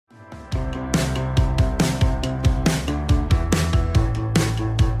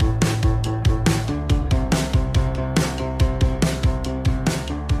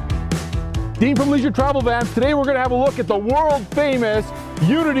Dean from Leisure Travel Vans. Today we're going to have a look at the world famous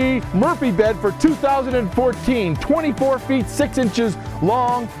Unity Murphy bed for 2014. 24 feet 6 inches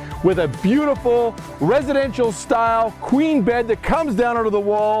long with a beautiful residential style queen bed that comes down under the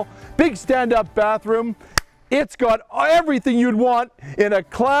wall. Big stand-up bathroom. It's got everything you'd want in a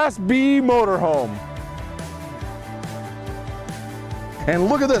Class B motorhome. And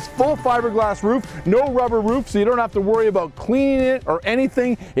look at this, full fiberglass roof, no rubber roof, so you don't have to worry about cleaning it or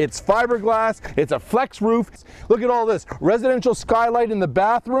anything. It's fiberglass, it's a flex roof. Look at all this, residential skylight in the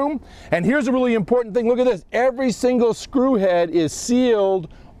bathroom. And here's a really important thing, look at this, every single screw head is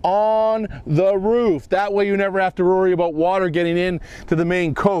sealed on the roof. That way you never have to worry about water getting in to the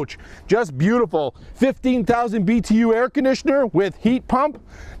main coach. Just beautiful. 15,000 BTU air conditioner with heat pump.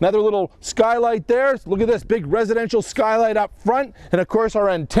 Another little skylight there. Look at this big residential skylight up front, and of course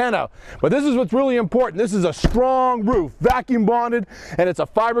our antenna. But this is what's really important. This is a strong roof, vacuum bonded, and it's a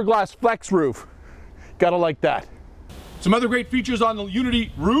fiberglass flex roof. Gotta like that. Some other great features on the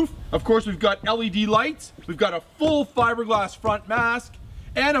Unity roof. Of course, we've got LED lights. We've got a full fiberglass front mask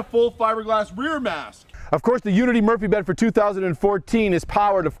and a full fiberglass rear mask. Of course, the Unity Murphy bed for 2014 is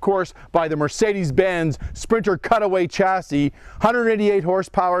powered, of course, by the Mercedes-Benz Sprinter Cutaway chassis, 188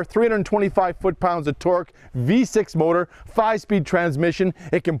 horsepower, 325 foot-pounds of torque, V6 motor, 5-speed transmission.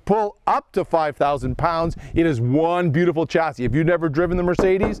 It can pull up to 5,000 pounds. It is one beautiful chassis. If you've never driven the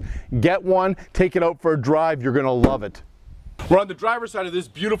Mercedes, get one, take it out for a drive. You're gonna love it. We're on the driver's side of this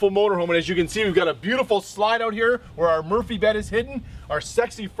beautiful motorhome, and as you can see, we've got a beautiful slide out here where our Murphy bed is hidden, our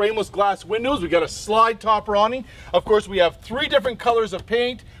sexy frameless glass windows, we've got a slide top awning. Of course, we have 3 different colors of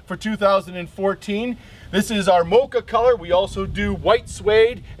paint for 2014. This is our mocha color. We also do white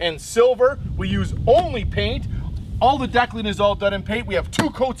suede and silver. We use only paint. All the decking is all done in paint. We have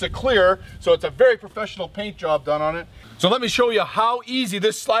 2 coats of clear, so it's a very professional paint job done on it. So let me show you how easy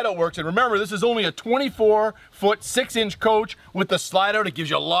this slide out works. And remember, this is only a 24-foot 6-inch coach with the slide out. It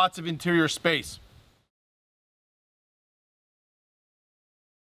gives you lots of interior space.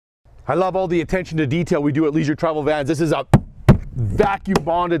 I love all the attention to detail we do at Leisure Travel Vans. This is a vacuum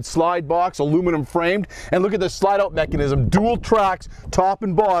bonded slide box, aluminum framed, and look at the slide out mechanism, dual tracks, top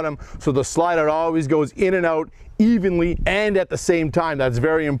and bottom, so the slide out always goes in and out evenly and at the same time. That's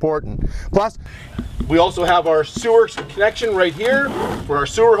very important. Plus, we also have our sewer connection right here for our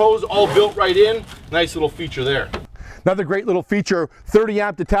sewer hose, all built right in. Nice little feature there. Another great little feature, 30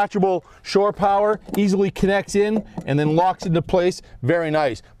 amp detachable shore power, easily connects in and then locks into place. Very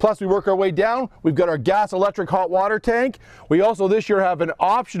nice. Plus we work our way down. We've got our gas electric hot water tank. We also this year have an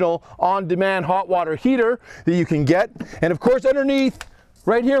optional on-demand hot water heater that you can get. And of course underneath,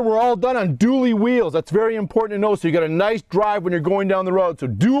 right here, we're all done on dually wheels. That's very important to know, so you got a nice drive when you're going down the road. So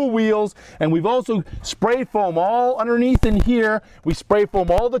dual wheels, and we've also spray foam all underneath in here. We spray foam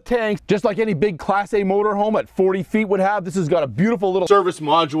all the tanks, just like any big Class A motorhome at 40 feet would have. This has got a beautiful little service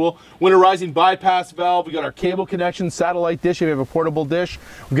module, winterizing bypass valve. We got our cable connection, satellite dish if you have a portable dish.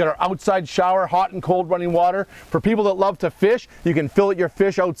 We've got our outside shower, hot and cold running water. For people that love to fish, you can fillet your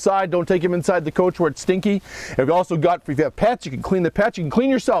fish outside. Don't take them inside the coach where it's stinky. And we've also got, if you have pets, you can clean the pets. You can clean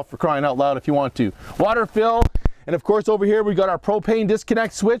yourself, for crying out loud, if you want to. Water fill, and of course over here we got our propane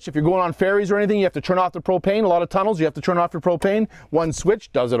disconnect switch. If you're going on ferries or anything, you have to turn off the propane. A lot of tunnels, you have to turn off your propane. One switch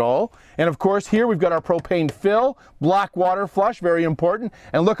does it all. And of course here we've got our propane fill, black water flush, very important.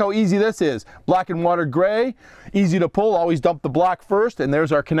 And look how easy this is. Black and water gray, easy to pull, always dump the black first. And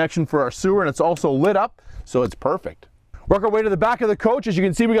there's our connection for our sewer, and it's also lit up, so it's perfect. Work our way to the back of the coach. As you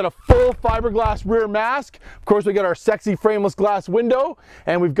can see, we got a full fiberglass rear mask. Of course, we got our sexy frameless glass window,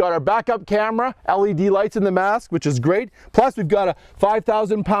 and we've got our backup camera, LED lights in the mask, which is great. Plus, we've got a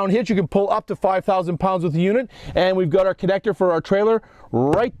 5,000-pound hitch. You can pull up to 5,000 pounds with the unit, and we've got our connector for our trailer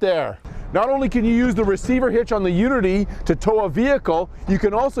right there. Not only can you use the receiver hitch on the Unity to tow a vehicle, you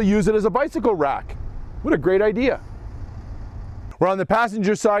can also use it as a bicycle rack. What a great idea. We're on the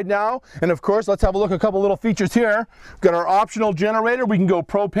passenger side now, and of course, let's have a look at a couple little features here. We've got our optional generator. We can go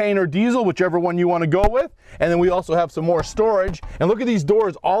propane or diesel, whichever one you want to go with. And then we also have some more storage. And look at these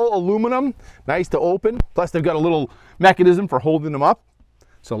doors, all aluminum, nice to open. Plus, they've got a little mechanism for holding them up.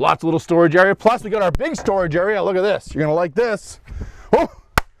 So lots of little storage area. Plus, we got our big storage area. Look at this. You're gonna like this. Oh,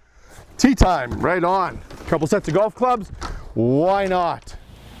 tea time, right on. A couple sets of golf clubs. Why not?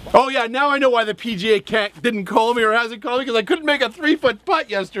 Oh yeah, now I know why the PGA didn't call me or hasn't called me, because I couldn't make a 3-foot putt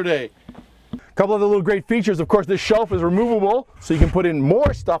yesterday. A couple of the little great features, of course, this shelf is removable, so you can put in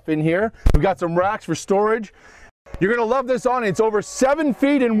more stuff in here. We've got some racks for storage. You're gonna love this awning. It's over 7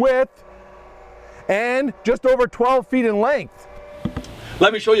 feet in width and just over 12 feet in length.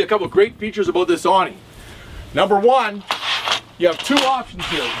 Let me show you a couple of great features about this awning. Number one, you have 2 options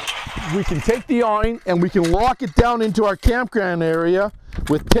here. we can take the awning and we can lock it down into our campground area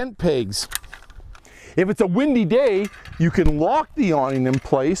with tent pegs. If it's a windy day, you can lock the awning in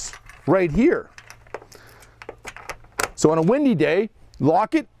place right here. So on a windy day,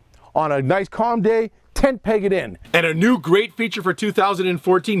 lock it. On a nice calm day, tent peg it in. And a new great feature for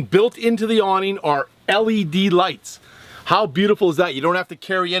 2014 built into the awning are LED lights. How beautiful is that? You don't have to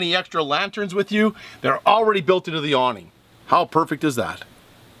carry any extra lanterns with you. They're already built into the awning. How perfect is that?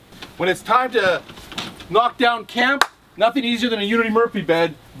 When it's time to knock down camp, nothing easier than a Unity Murphy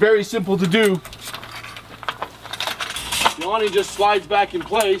bed. Very simple to do. The awning just slides back in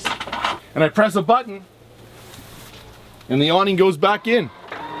place, and I press a button, and the awning goes back in.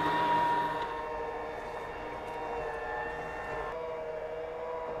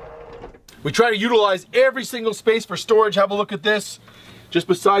 We try to utilize every single space for storage. Have a look at this. Just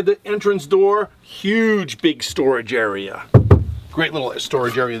beside the entrance door, huge big storage area. Great little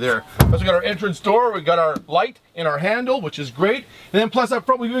storage area there. Plus we got our entrance door, we got our light in our handle, which is great. And then plus up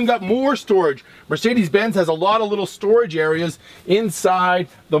front, we've even got more storage. Mercedes-Benz has a lot of little storage areas inside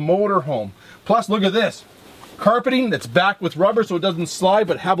the motorhome. Plus look at this. Carpeting that's backed with rubber so it doesn't slide,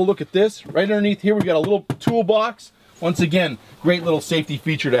 but have a look at this. Right underneath here, we got a little toolbox. Once again, great little safety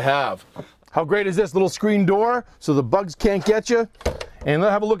feature to have. How great is this little screen door so the bugs can't get you? And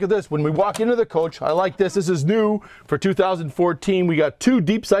have a look at this. When we walk into the coach, I like this. This is new for 2014. We got two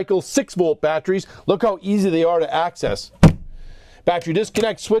Deep Cycle 6-volt batteries. Look how easy they are to access. Battery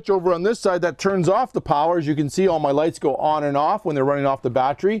disconnect switch over on this side that turns off the power. As you can see, all my lights go on and off when they're running off the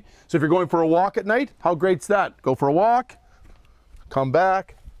battery. So if you're going for a walk at night, how great's that? Go for a walk, come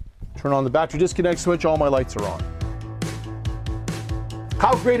back, turn on the battery disconnect switch, all my lights are on.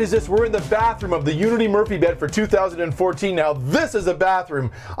 How great is this? We're in the bathroom of the Unity Murphy bed for 2014. Now this is a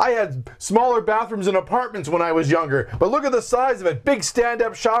bathroom. I had smaller bathrooms in apartments when I was younger, but look at the size of it. Big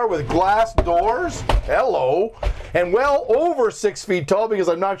stand-up shower with glass doors. Hello. And well over 6 feet tall, because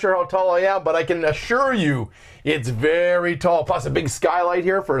I'm not sure how tall I am, but I can assure you it's very tall. Plus a big skylight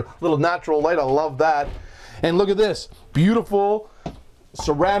here for a little natural light. I love that. And look at this. Beautiful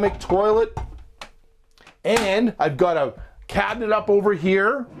ceramic toilet. And I've got a cabinet up over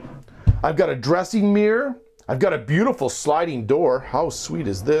here. I've got a dressing mirror. I've got a beautiful sliding door. How sweet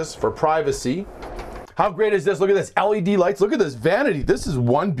is this for privacy? How great is this? Look at this LED lights. Look at this vanity. This is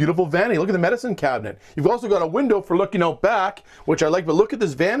one beautiful vanity. Look at the medicine cabinet. You've also got a window for looking out back, which I like, but look at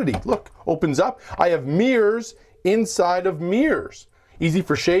this vanity. Look, opens up. I have mirrors inside of mirrors. Easy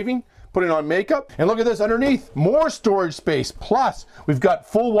for shaving, putting on makeup. And look at this underneath, more storage space. Plus, we've got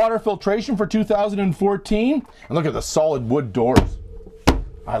full water filtration for 2014. And look at the solid wood doors.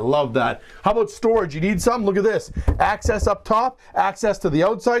 I love that. How about storage? You need some? Look at this. Access up top, access to the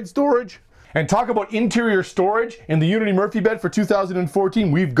outside storage. And talk about interior storage in the Unity Murphy bed for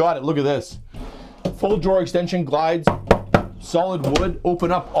 2014. We've got it. Look at this. Full drawer extension glides, solid wood,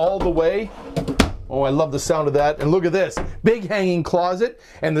 open up all the way. Oh, I love the sound of that. And look at this, big hanging closet,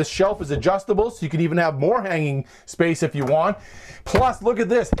 and this shelf is adjustable, so you can even have more hanging space if you want. Plus, look at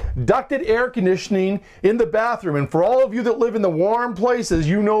this, ducted air conditioning in the bathroom. And for all of you that live in the warm places,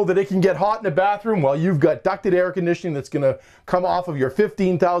 you know that it can get hot in the bathroom. Well, you've got ducted air conditioning that's gonna come off of your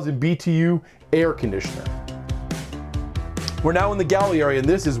 15,000 BTU air conditioner. We're now in the galley area, and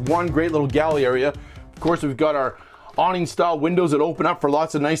this is one great little galley area. Of course, we've got our awning style windows that open up for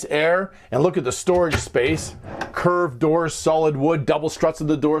lots of nice air. And look at the storage space. Curved doors, solid wood, double struts of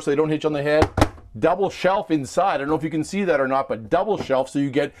the door so they don't hit you on the head. Double shelf inside. I don't know if you can see that or not, but double shelf so you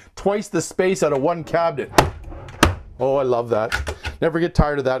get twice the space out of one cabinet. Oh, I love that. Never get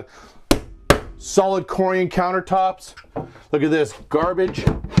tired of that. Solid Corian countertops. Look at this, garbage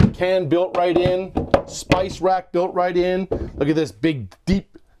can built right in. Spice rack built right in. Look at this big,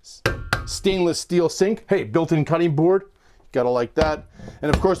 deep stainless steel sink. Hey, built-in cutting board. Gotta like that.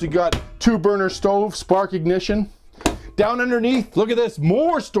 And of course we got 2-burner stove, spark ignition. Down underneath, look at this,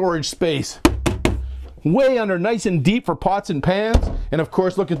 more storage space. Way under, nice and deep for pots and pans. And of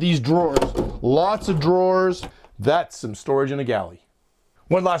course, look at these drawers. Lots of drawers. That's some storage in a galley.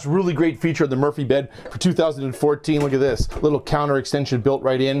 One last really great feature of the Murphy bed for 2014. Look at this, little counter extension built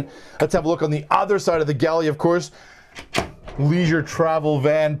right in. Let's have a look on the other side of the galley, of course. Leisure travel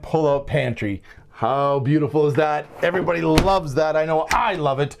van pull-out pantry. How beautiful is that? Everybody loves that. I know I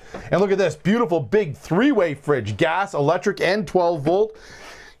love it. And look at this beautiful big 3-way fridge, gas, electric, and 12 volt.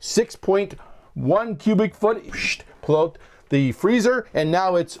 6.1 cubic foot. Pull out the freezer, and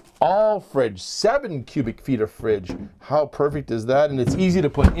now it's all fridge. 7 cubic feet of fridge. How perfect is that? And it's easy to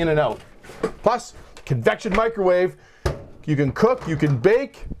put in and out. Plus, convection microwave. You can cook, you can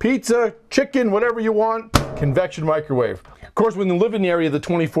bake, pizza, chicken, whatever you want, convection microwave. Of course, we're in the living area of the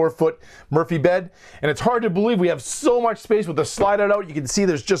 24-foot Murphy bed, and it's hard to believe we have so much space with the slide out. You can see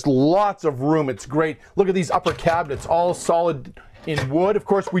there's just lots of room. It's great. Look at these upper cabinets, all solid in wood. Of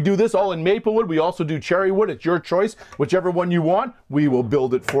course, we do this all in maple wood. We also do cherry wood. It's your choice. Whichever one you want, we will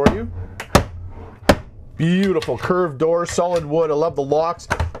build it for you. Beautiful curved door, solid wood. I love the locks.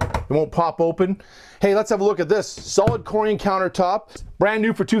 It won't pop open. Hey, let's have a look at this. Solid Corian countertop. Brand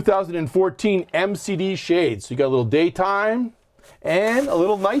new for 2014 MCD shades. So you got a little daytime and a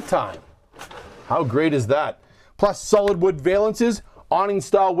little nighttime. How great is that? Plus solid wood valances, awning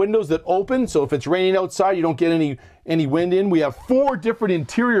style windows that open. So if it's raining outside, you don't get any wind in. We have 4 different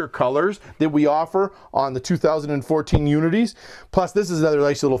interior colors that we offer on the 2014 Unities. Plus this is another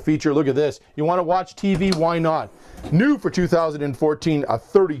nice little feature. Look at this. You want to watch TV? Why not? New for 2014, a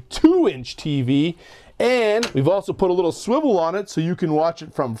 32-inch TV, and we've also put a little swivel on it so you can watch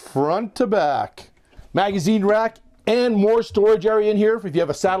it from front to back. Magazine rack and more storage area in here. If you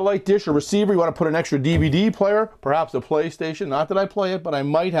have a satellite dish or receiver, you want to put an extra DVD player, perhaps a PlayStation. Not that I play it, but I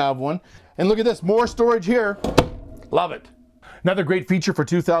might have one. And look at this, more storage here. Love it. Another great feature for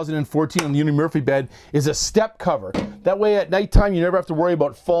 2014 on the Uni Murphy bed is a step cover. That way at nighttime you never have to worry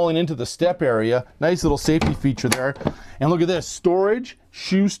about falling into the step area. Nice little safety feature there. And look at this, storage,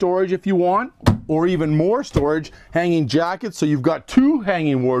 shoe storage if you want, or even more storage, hanging jackets, so you've got 2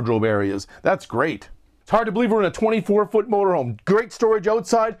 hanging wardrobe areas. That's great. It's hard to believe we're in a 24-foot motorhome. Great storage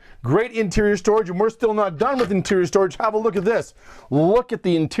outside, great interior storage, and we're still not done with interior storage. Have a look at this. Look at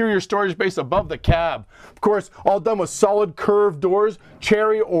the interior storage space above the cab. Of course, all done with solid curved doors,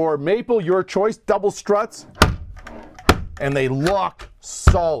 cherry or maple, your choice, double struts, and they lock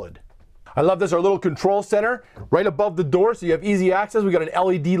solid. I love this, our little control center right above the door, so you have easy access. We got an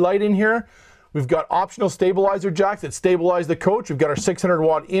LED light in here. We've got optional stabilizer jacks that stabilize the coach. We've got our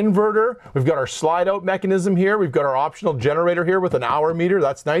 600-watt inverter. We've got our slide-out mechanism here. We've got our optional generator here with an hour meter.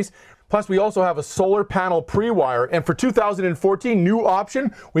 That's nice. Plus, we also have a solar panel pre-wire. And for 2014, new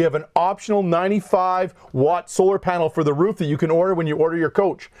option, we have an optional 95-watt solar panel for the roof that you can order when you order your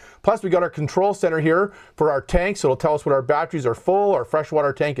coach. Plus, we got our control center here for our tanks. So it'll tell us when our batteries are full, our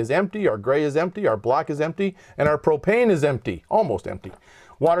freshwater tank is empty, our gray is empty, our black is empty, and our propane is empty, almost empty.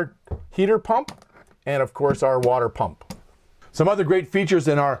 Water heater pump, and of course our water pump. Some other great features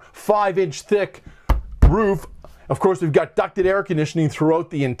in our 5-inch thick roof. Of course, we've got ducted air conditioning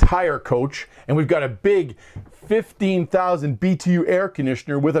throughout the entire coach, and we've got a big 15,000 BTU air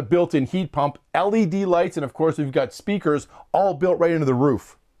conditioner with a built-in heat pump, LED lights, and of course we've got speakers all built right into the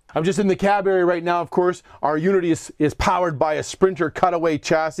roof. I'm just in the cab area right now. Of course, our Unity is powered by a Sprinter cutaway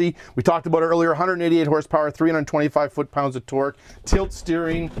chassis. We talked about it earlier, 188 horsepower, 325 foot-pounds of torque, tilt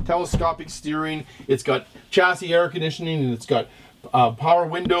steering, telescopic steering. It's got chassis air conditioning, and it's got power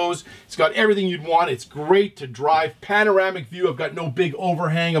windows. It's got everything you'd want. It's great to drive. Panoramic view. I've got no big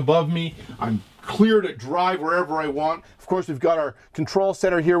overhang above me. I'm clear to drive wherever I want. Of course, we've got our control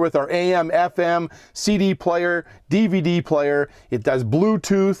center here with our AM, FM, CD player, DVD player. It does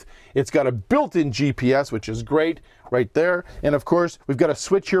Bluetooth. It's got a built-in GPS, which is great right there. And of course, we've got a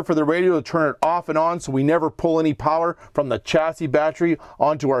switch here for the radio to turn it off and on, so we never pull any power from the chassis battery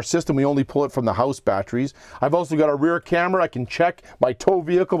onto our system. We only pull it from the house batteries. I've also got a rear camera. I can check my tow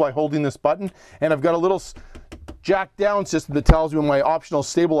vehicle by holding this button. And I've got a little jack down system that tells me when my optional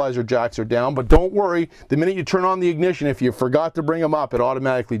stabilizer jacks are down, but don't worry, the minute you turn on the ignition, if you forgot to bring them up, it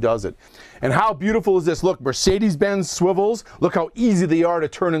automatically does it. And how beautiful is this? Look, Mercedes-Benz swivels. Look how easy they are to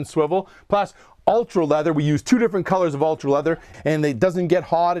turn and swivel. Plus, ultra leather. We use 2 different colors of ultra leather, and it doesn't get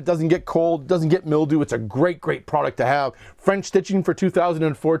hot, it doesn't get cold, it doesn't get mildew. It's a great, great product to have. French stitching for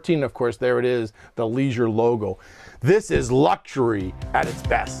 2014. Of course, there it is, the Leisure logo. This is luxury at its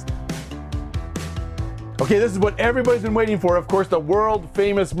best. Okay, this is what everybody's been waiting for. Of course, the world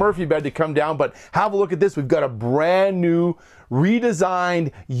famous Murphy bed to come down, but have a look at this. We've got a brand new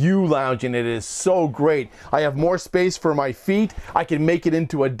redesigned U-Lounge, and it is so great. I have more space for my feet. I can make it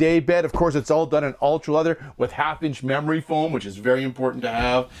into a day bed. Of course, it's all done in ultra leather with 1/2-inch memory foam, which is very important to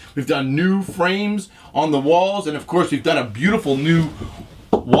have. We've done new frames on the walls, and of course, we've done a beautiful new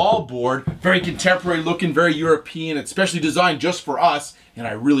wall board, very contemporary looking, very European. It's specially designed just for us, and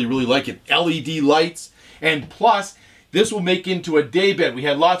I really, really like it. LED lights. And plus, this will make into a day bed. We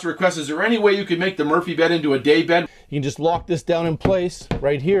had lots of requests. Is there any way you can make the Murphy bed into a day bed? You can just lock this down in place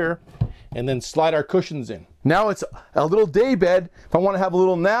right here and then slide our cushions in. Now it's a little day bed. If I want to have a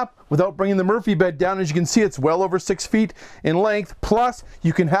little nap without bringing the Murphy bed down, as you can see, it's well over 6 feet in length. Plus,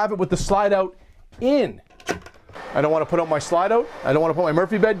 you can have it with the slide out in. I don't want to put out my slide out. I don't want to put my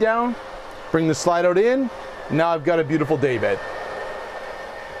Murphy bed down. Bring the slide out in, Now I've got a beautiful day bed.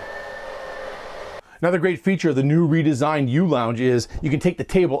 Another great feature of the new redesigned U-Lounge is you can take the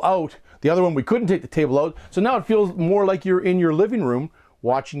table out. The other one we couldn't take the table out, so now it feels more like you're in your living room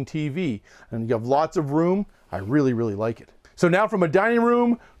watching TV. And you have lots of room. I really, really like it. So now from a dining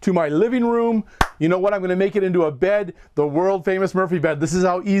room to my living room, you know what? I'm gonna make it into a bed, the world famous Murphy bed. This is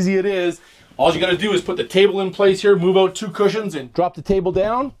how easy it is. All you gotta do is put the table in place here, move out 2 cushions and drop the table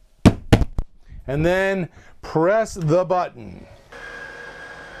down, and then press the button.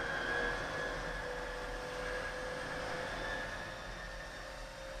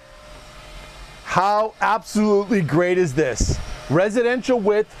 How absolutely great is this? Residential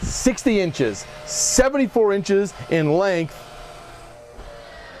width, 60 inches, 74 inches in length,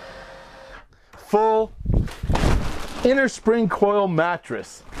 full inner spring coil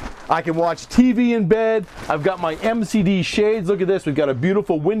mattress. I can watch TV in bed. I've got my MCD shades. Look at this, we've got a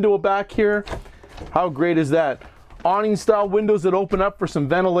beautiful window back here. How great is that? Awning style windows that open up for some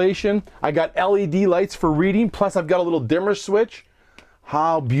ventilation. I got LED lights for reading, plus I've got a little dimmer switch.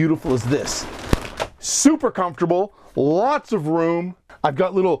 How beautiful is this? Super comfortable, lots of room. I've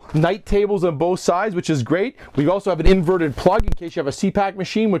got little night tables on both sides, which is great. We also have an inverted plug in case you have a CPAP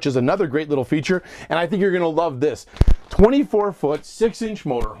machine, which is another great little feature. And I think you're gonna love this. 24-foot, 6-inch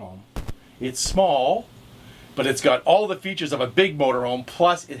motorhome. It's small, but it's got all the features of a big motorhome,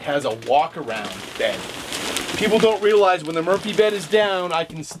 plus it has a walk-around bed. People don't realize when the Murphy bed is down, I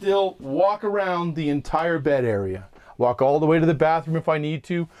can still walk around the entire bed area. Walk all the way to the bathroom if I need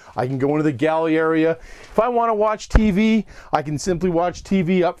to. I can go into the galley area. If I want to watch TV, I can simply watch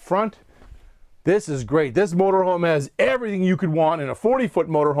TV up front. This is great. This motorhome has everything you could want in a 40-foot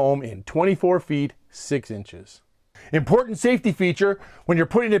motorhome in 24 feet, 6 inches. Important safety feature, when you're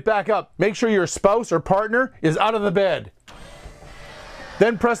putting it back up, make sure your spouse or partner is out of the bed.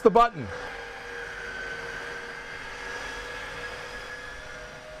 Then press the button.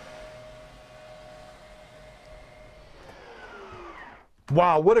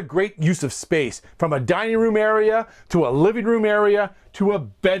 Wow, what a great use of space. From a dining room area, to a living room area, to a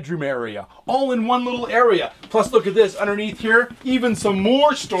bedroom area. All in one little area. Plus look at this, underneath here, even some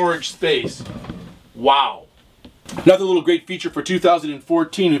more storage space. Wow. Another little great feature for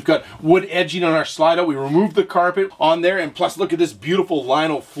 2014, we've got wood edging on our slide out. We removed the carpet on there, and plus look at this beautiful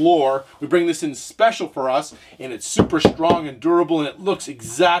lino floor. We bring this in special for us, and it's super strong and durable, and it looks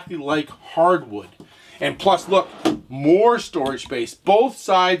exactly like hardwood. And plus look, more storage space. Both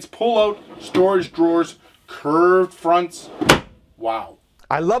sides pull out storage drawers, curved fronts. Wow.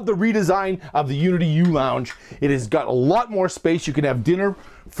 I love the redesign of the Unity U-Lounge. It has got a lot more space. You can have dinner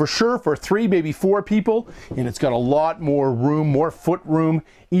for sure for 3, maybe 4 people. And it's got a lot more room, more foot room,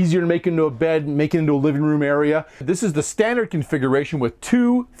 easier to make into a bed, make it into a living room area. This is the standard configuration with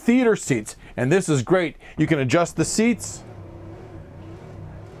 2 theater seats. And this is great. You can adjust the seats.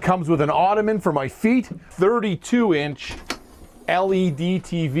 Comes with an ottoman for my feet, 32-inch LED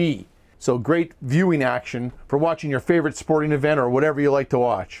TV. So great viewing action for watching your favorite sporting event or whatever you like to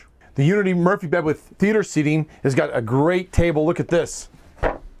watch. The Unity Murphy bed with theater seating has got a great table. Look at this.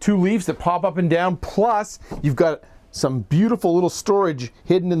 2 leaves that pop up and down, plus you've got some beautiful little storage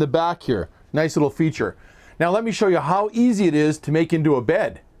hidden in the back here. Nice little feature. Now let me show you how easy it is to make into a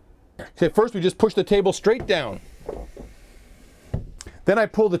bed. Okay, first we just push the table straight down. Then I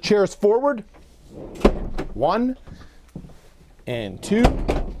pull the chairs forward, 1 and 2,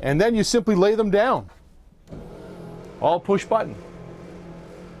 and then you simply lay them down. All push button.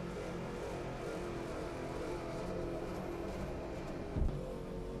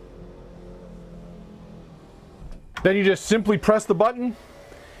 Then you just simply press the button,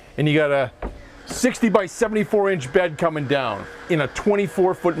 and you got a 60 by 74 inch bed coming down in a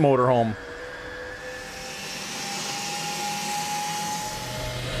 24-foot motorhome.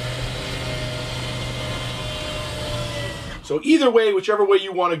 So either way, whichever way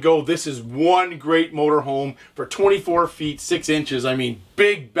you want to go, this is one great motorhome for 24 feet, 6 inches. I mean,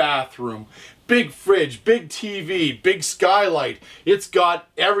 big bathroom, big fridge, big TV, big skylight. It's got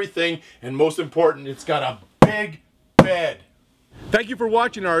everything, and most important, it's got a big bed. Thank you for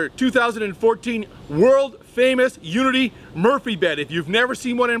watching our 2014 world famous Unity Murphy bed. If you've never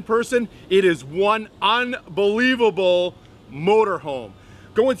seen one in person, it is one unbelievable motorhome.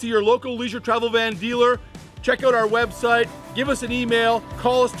 Go and see your local leisure travel van dealer. Check out our website, give us an email,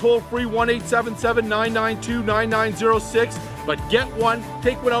 call us toll free 1-877-992-9906. But get one,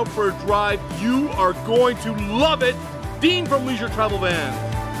 take one out for a drive. You are going to love it. Dean from Leisure Travel Vans.